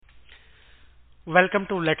Welcome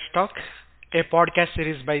to Let's Talk, a podcast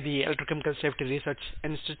series by the Electrochemical Safety Research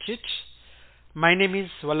Institute. My name is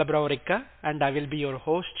Vallabhrav Rikka and I will be your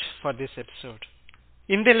host for this episode.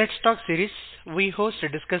 In the Let's Talk series, we host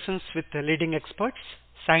discussions with leading experts,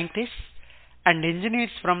 scientists, and engineers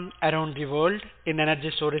from around the world in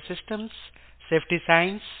energy storage systems, safety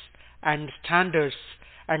science, and standards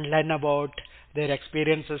and learn about their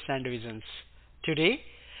experiences and visions. Today,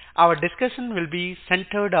 our discussion will be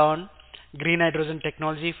centered on green hydrogen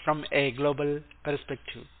technology from a global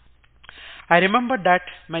perspective. I remember that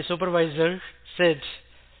my supervisor said,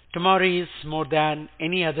 tomorrow is more than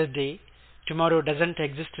any other day. Tomorrow doesn't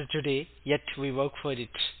exist today, yet we work for it.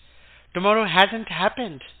 Tomorrow hasn't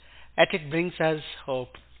happened, yet it brings us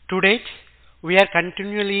hope. To date, we are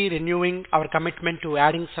continually renewing our commitment to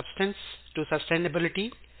adding substance to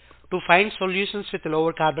sustainability, to find solutions with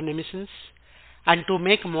lower carbon emissions, and to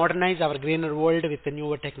make modernize our greener world with the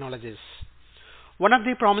newer technologies. One of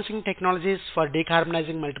the promising technologies for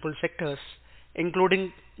decarbonizing multiple sectors,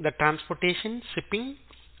 including the transportation, shipping,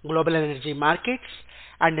 global energy markets,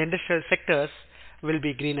 and industrial sectors, will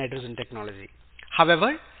be green hydrogen technology.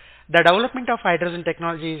 However, the development of hydrogen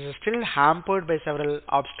technology is still hampered by several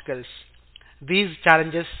obstacles. These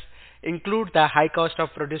challenges include the high cost of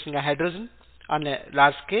producing a hydrogen on a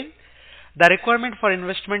large scale, the requirement for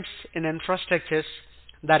investments in infrastructures,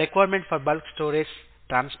 the requirement for bulk storage,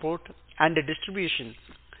 transport, and distribution,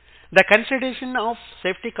 the consideration of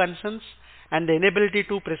safety concerns, and the inability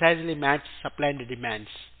to precisely match supply and demands.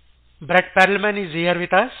 Brett Perlman is here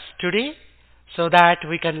with us today so that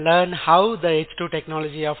we can learn how the H2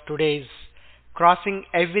 technology of today is crossing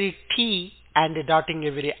every T and dotting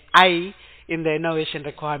every I in the innovation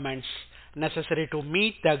requirements necessary to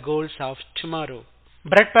meet the goals of tomorrow.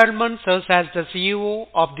 Brett Perlman serves as the CEO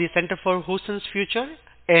of the Center for Houston's Future,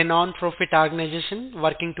 a non-profit organization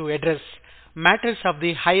working to address matters of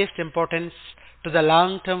the highest importance to the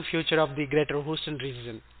long-term future of the Greater Houston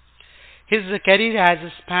region. His career has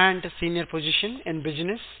spanned senior positions in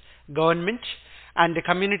business, government, and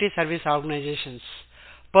community service organizations.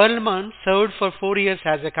 Perlman served for 4 years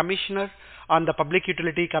as a commissioner on the Public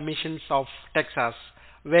Utility Commissions of Texas,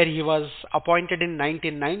 where he was appointed in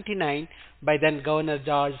 1999 by then Governor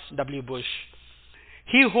George W. Bush.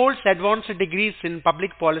 He holds advanced degrees in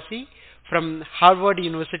public policy from Harvard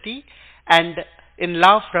University and in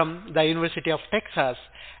law from the University of Texas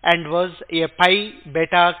and was a Pi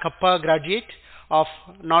Beta Kappa graduate of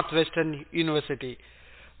Northwestern University.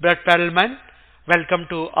 Brett Perlman, welcome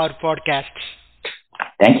to our podcast.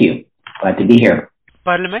 Thank you. Glad to be here.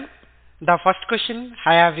 Perlman, the first question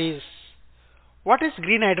I have is, what is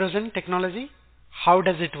green hydrogen technology? How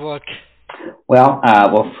does it work? Well,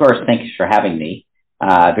 first, thanks for having me.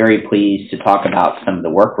 Very pleased to talk about some of the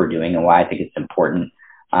work we're doing and why I think it's important,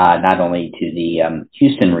 not only to the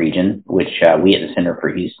Houston region, which we at the Center for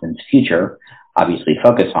Houston's Future obviously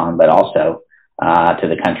focus on, but also to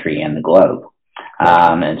the country and the globe.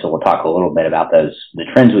 And so we'll talk a little bit about the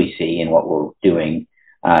trends we see and what we're doing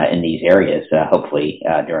in these areas, hopefully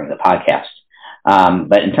during the podcast.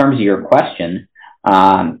 But in terms of your question,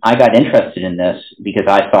 I got interested in this because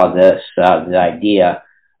I saw the idea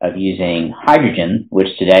of using hydrogen,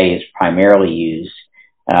 which today is primarily used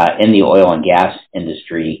in the oil and gas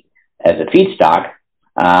industry as a feedstock,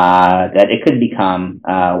 that it could become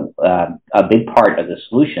a big part of the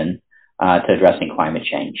solution to addressing climate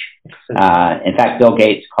change. In fact, Bill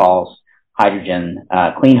Gates calls hydrogen,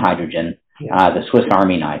 clean hydrogen, the Swiss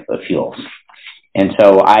Army knife of fuels. And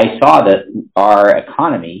so I saw that our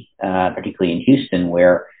economy, particularly in Houston,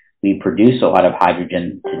 where we produce a lot of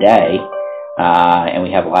hydrogen today, and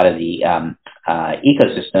we have a lot of the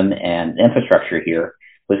ecosystem and infrastructure here,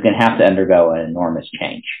 was going to have to undergo an enormous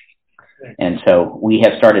change. And so we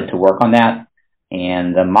have started to work on that.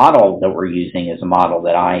 And the model that we're using is a model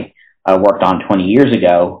that I worked on 20 years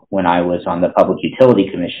ago when I was on the Public Utility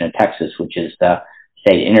Commission of Texas, which is the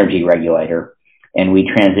state energy regulator. And we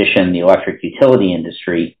transitioned the electric utility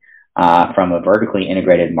industry from a vertically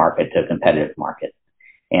integrated market to a competitive market.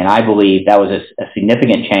 And I believe that was a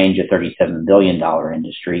significant change, a $37 billion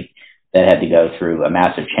industry that had to go through a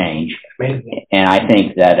massive change. And I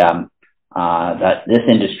think that that this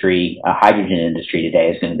industry, hydrogen industry today,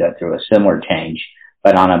 is going to go through a similar change,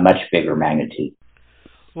 but on a much bigger magnitude.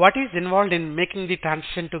 What is involved in making the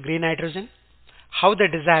transition to green hydrogen? How the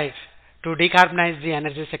desire to decarbonize the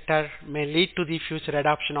energy sector may lead to the future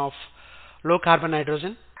adoption of low carbon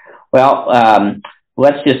hydrogen? Well,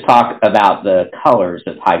 let's just talk about the colors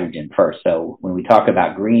of hydrogen first. So when we talk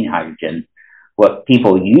about green hydrogen, what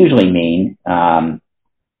people usually mean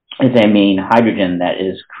is they mean hydrogen that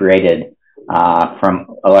is created from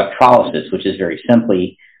electrolysis, which is very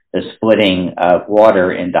simply the splitting of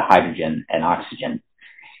water into hydrogen and oxygen.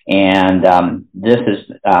 And this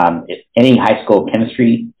is any high school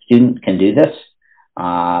chemistry student can do this,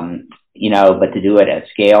 but to do it at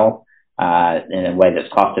scale in a way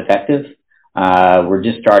that's cost effective, we're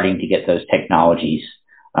just starting to get those technologies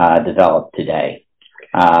developed today.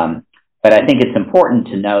 But I think it's important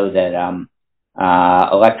to know that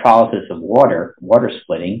electrolysis of water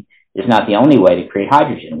splitting, is not the only way to create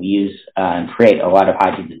hydrogen. We use and create a lot of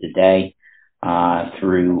hydrogen today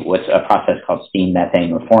through what's a process called steam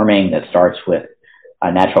methane reforming that starts with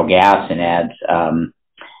natural gas and adds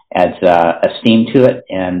a steam to it,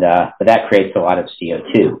 but that creates a lot of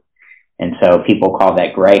CO2. And so people call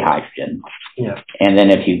that gray hydrogen. Yeah. And then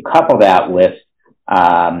if you couple that with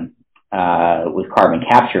carbon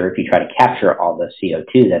capture, if you try to capture all the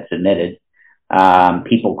CO2 that's emitted,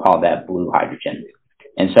 people call that blue hydrogen.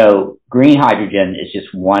 And so green hydrogen is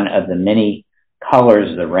just one of the many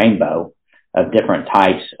colors of the rainbow of different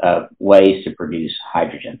types of ways to produce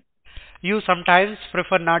hydrogen. You sometimes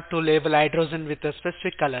prefer not to label hydrogen with the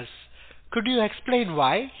specific colors. Could you explain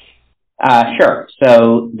why? Sure.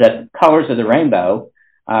 So the colors of the rainbow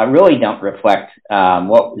really don't reflect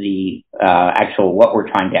what we're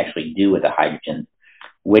trying to actually do with the hydrogen,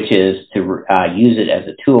 which is to use it as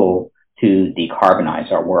a tool to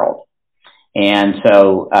decarbonize our world. And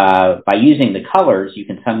so by using the colors, you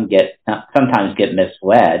can sometimes get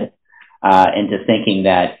misled into thinking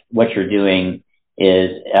that what you're doing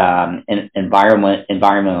is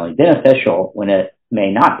environmentally beneficial when it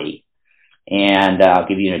may not be. And I'll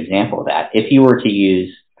give you an example of that. If you were to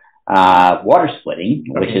use water splitting,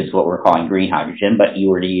 which is what we're calling green hydrogen, but you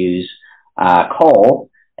were to use coal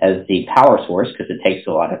as the power source because it takes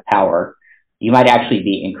a lot of power, you might actually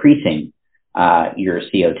be increasing your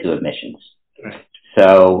CO2 emissions. Right.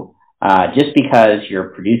 So just because you're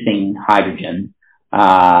producing hydrogen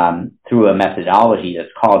through a methodology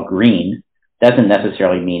that's called green doesn't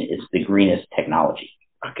necessarily mean it's the greenest technology.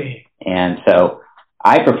 Okay. And so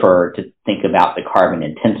I prefer to think about the carbon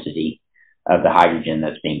intensity of the hydrogen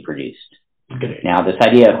that's being produced. Okay. Now, this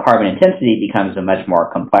idea of carbon intensity becomes a much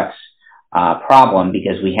more complex problem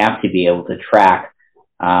because we have to be able to track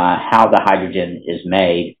how the hydrogen is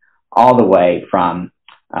made all the way from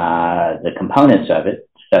the components of it.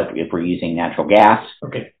 So if we're using natural gas,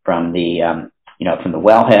 okay, from the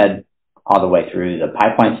wellhead all the way through the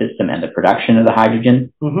pipeline system and the production of the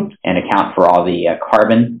hydrogen, and account for all the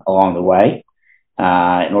carbon along the way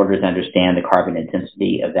in order to understand the carbon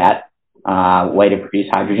intensity of that way to produce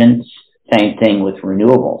hydrogen. Same thing with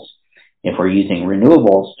renewables. If we're using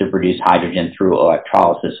renewables to produce hydrogen through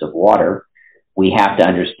electrolysis of water, we have to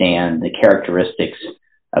understand the characteristics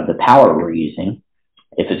of the power we're using.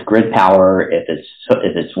 If it's grid power, if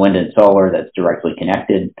it's wind and solar that's directly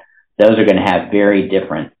connected, those are going to have very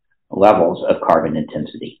different levels of carbon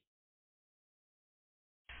intensity.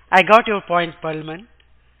 I got your point, Perlman.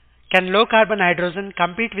 Can low carbon hydrogen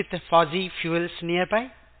compete with the fossil fuels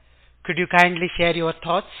nearby? Could you kindly share your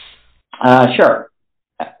thoughts? Sure.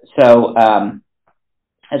 So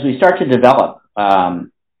as we start to develop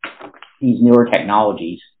these newer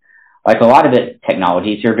technologies, like a lot of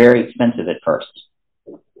technologies, they're very expensive at first.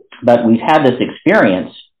 But we've had this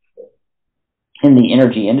experience in the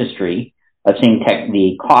energy industry of seeing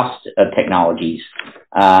the cost of technologies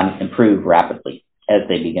improve rapidly as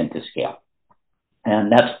they begin to scale.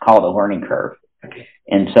 And that's called a learning curve. Okay.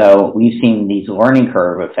 And so we've seen these learning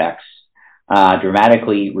curve effects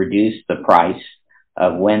dramatically reduce the price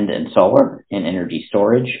of wind and solar in energy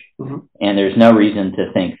storage. And there's no reason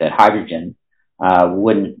to think that hydrogen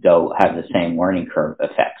wouldn't have the same learning curve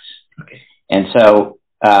effects. Okay. And so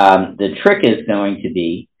the trick is going to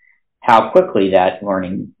be how quickly that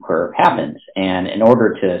learning curve happens. And in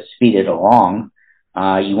order to speed it along,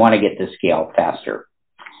 you want to get to scale faster.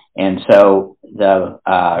 And so the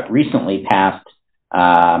recently passed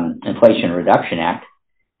Inflation Reduction Act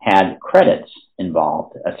had credits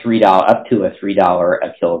involved, up to a $3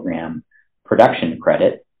 a kilogram production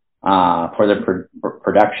credit for the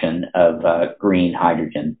production of green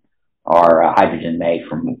hydrogen or hydrogen made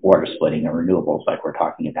from water splitting or renewables like we're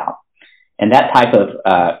talking about. And that type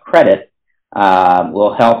of credit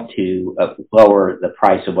will help to lower the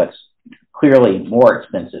price of what's clearly more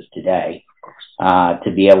expensive today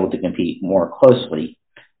to be able to compete more closely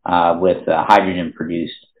with hydrogen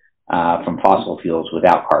produced from fossil fuels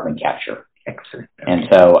without carbon capture. Excellent. And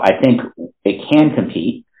so I think it can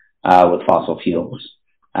compete with fossil fuels,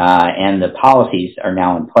 and the policies are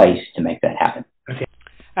now in place to make that happen. Okay.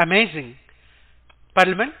 Amazing.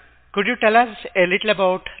 Perlman, could you tell us a little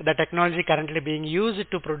about the technology currently being used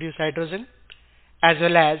to produce hydrogen? as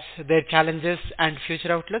well as their challenges and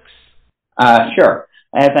future outlooks? Sure.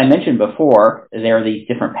 As I mentioned before, there are these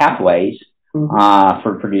different pathways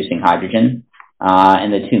for producing hydrogen,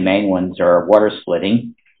 and the two main ones are water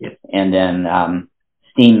splitting and then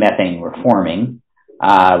steam methane reforming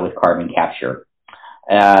with carbon capture.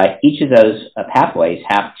 Each of those pathways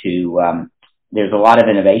have to, there's a lot of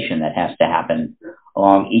innovation that has to happen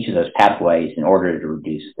along each of those pathways in order to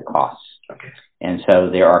reduce the costs. Okay. And so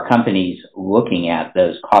there are companies looking at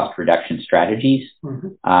those cost reduction strategies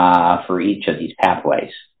for each of these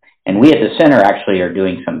pathways. And we at the center actually are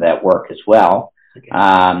doing some of that work as well. Okay.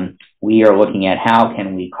 We are looking at how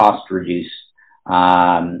can we cost reduce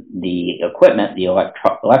the equipment, the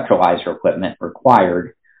electrolyzer equipment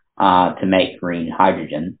required to make green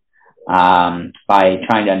hydrogen by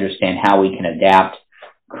trying to understand how we can adapt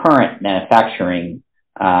current manufacturing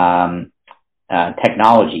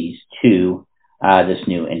technologies to this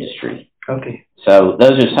new industry. Okay. So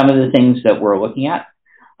those are some of the things that we're looking at.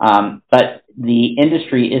 But the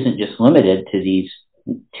industry isn't just limited to these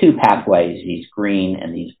two pathways, these green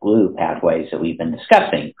and these blue pathways that we've been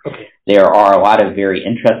discussing. Okay. There are a lot of very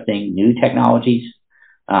interesting new technologies,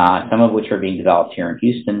 some of which are being developed here in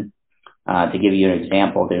Houston. To give you an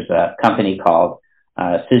example, there's a company called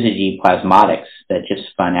Syzygy Plasmatics that just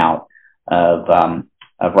spun out of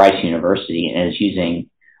Rice University and is using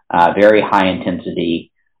very high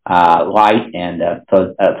intensity light and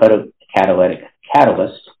photocatalytic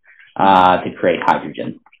catalyst to create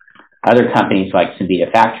hydrogen. Other companies like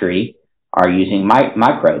Cemvita Factory are using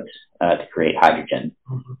microbes to create hydrogen.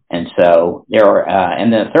 And so there are,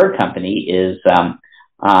 and the third company is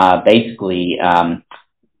basically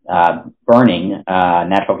burning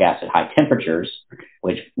natural gas at high temperatures,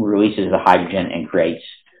 which releases the hydrogen and creates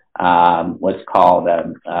what's called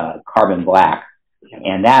carbon black,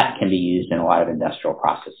 and that can be used in a lot of industrial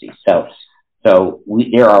processes. So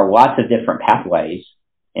there are lots of different pathways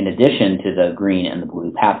in addition to the green and the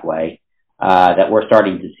blue pathway that we're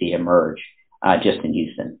starting to see emerge just in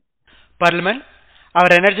Houston. Parliament, our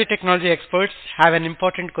energy technology experts have an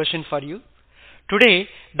important question for you. Today,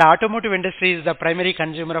 the automotive industry is the primary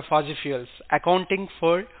consumer of fossil fuels, accounting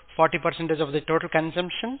for 40% of the total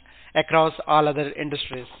consumption across all other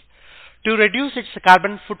industries. To reduce its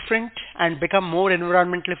carbon footprint and become more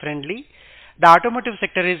environmentally friendly, the automotive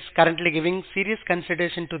sector is currently giving serious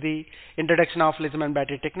consideration to the introduction of lithium-ion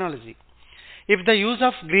battery technology. If the use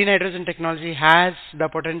of green hydrogen technology has the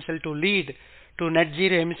potential to lead to net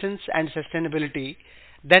zero emissions and sustainability,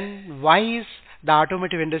 then why is the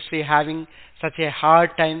automotive industry having such a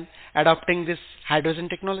hard time adopting this hydrogen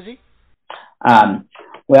technology?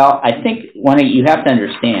 Well, I think you have to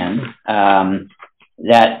understand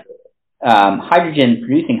that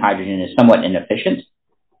producing hydrogen is somewhat inefficient.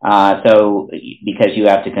 So because you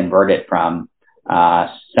have to convert it from a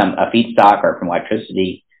feedstock or from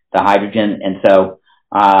electricity to hydrogen. And so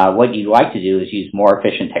what you'd like to do is use more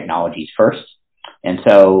efficient technologies first. And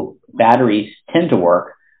so batteries tend to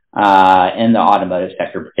work in the automotive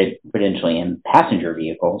sector, potentially in passenger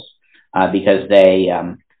vehicles, because they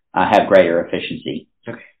have greater efficiency.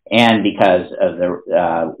 Okay. And because of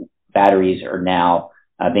the batteries are now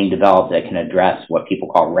being developed that can address what people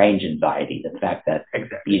call range anxiety, the fact that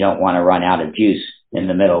you don't want to run out of juice in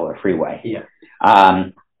the middle of a freeway. Yeah.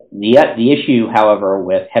 The issue, however,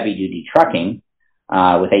 with heavy-duty trucking,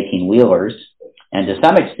 with 18-wheelers, and to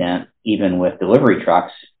some extent even with delivery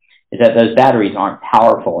trucks, is that those batteries aren't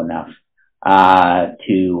powerful enough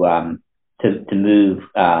to move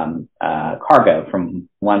cargo from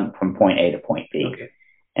point A to point B. Okay.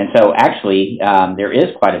 And so actually there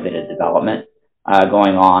is quite a bit of development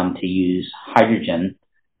going on to use hydrogen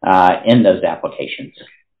in those applications.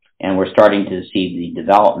 And we're starting to see the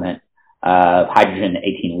development of hydrogen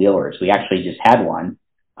 18-wheelers. We actually just had one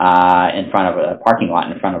in front of a parking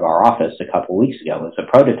lot in front of our office a couple of weeks ago. It was a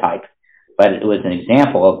prototype, but it was an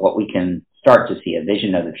example of what we can start to see, a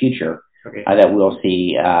vision of the future that we'll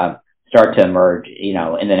see start to emerge,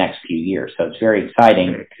 in the next few years. So it's very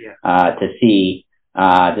exciting to see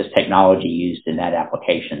this technology used in that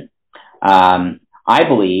application. I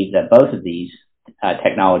believe that both of these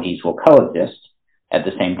technologies will coexist at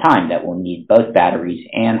the same time, that we'll need both batteries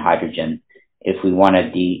and hydrogen if we want to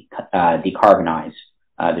decarbonize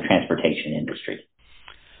the transportation industry.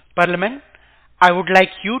 Parliament, I would like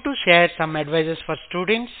you to share some advices for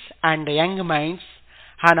students and young minds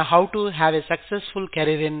on how to have a successful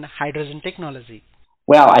career in hydrogen technology.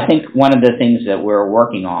 Well, I think one of the things that we're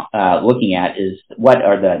working on, looking at, is what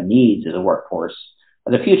are the needs of the workforce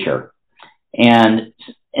of the future. And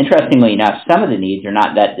interestingly enough, some of the needs are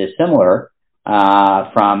not that dissimilar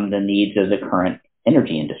from the needs of the current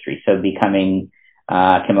energy industry. So becoming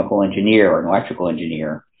chemical engineer or an electrical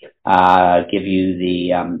engineer, give you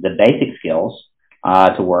the basic skills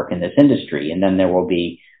to work in this industry. And then there will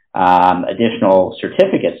be additional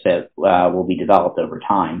certificates that will be developed over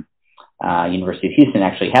time. University of Houston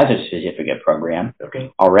actually has a certificate program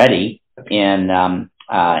already in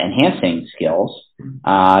enhancing skills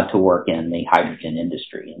to work in the hydrogen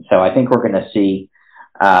industry. And so I think we're going to see,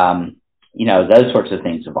 those sorts of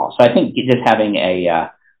things evolve. So I think just having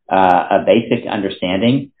a basic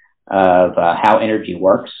understanding of how energy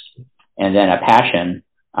works and then a passion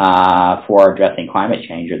for addressing climate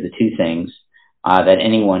change are the two things that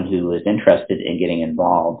anyone who is interested in getting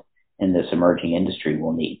involved in this emerging industry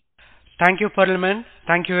will need. Thank you, Perlman.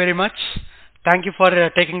 Thank you very much. Thank you for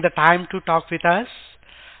taking the time to talk with us.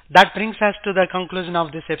 That brings us to the conclusion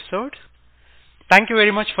of this episode. Thank you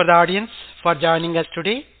very much for the audience for joining us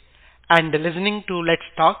today and listening to Let's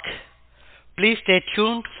Talk. Please stay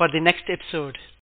tuned for the next episode.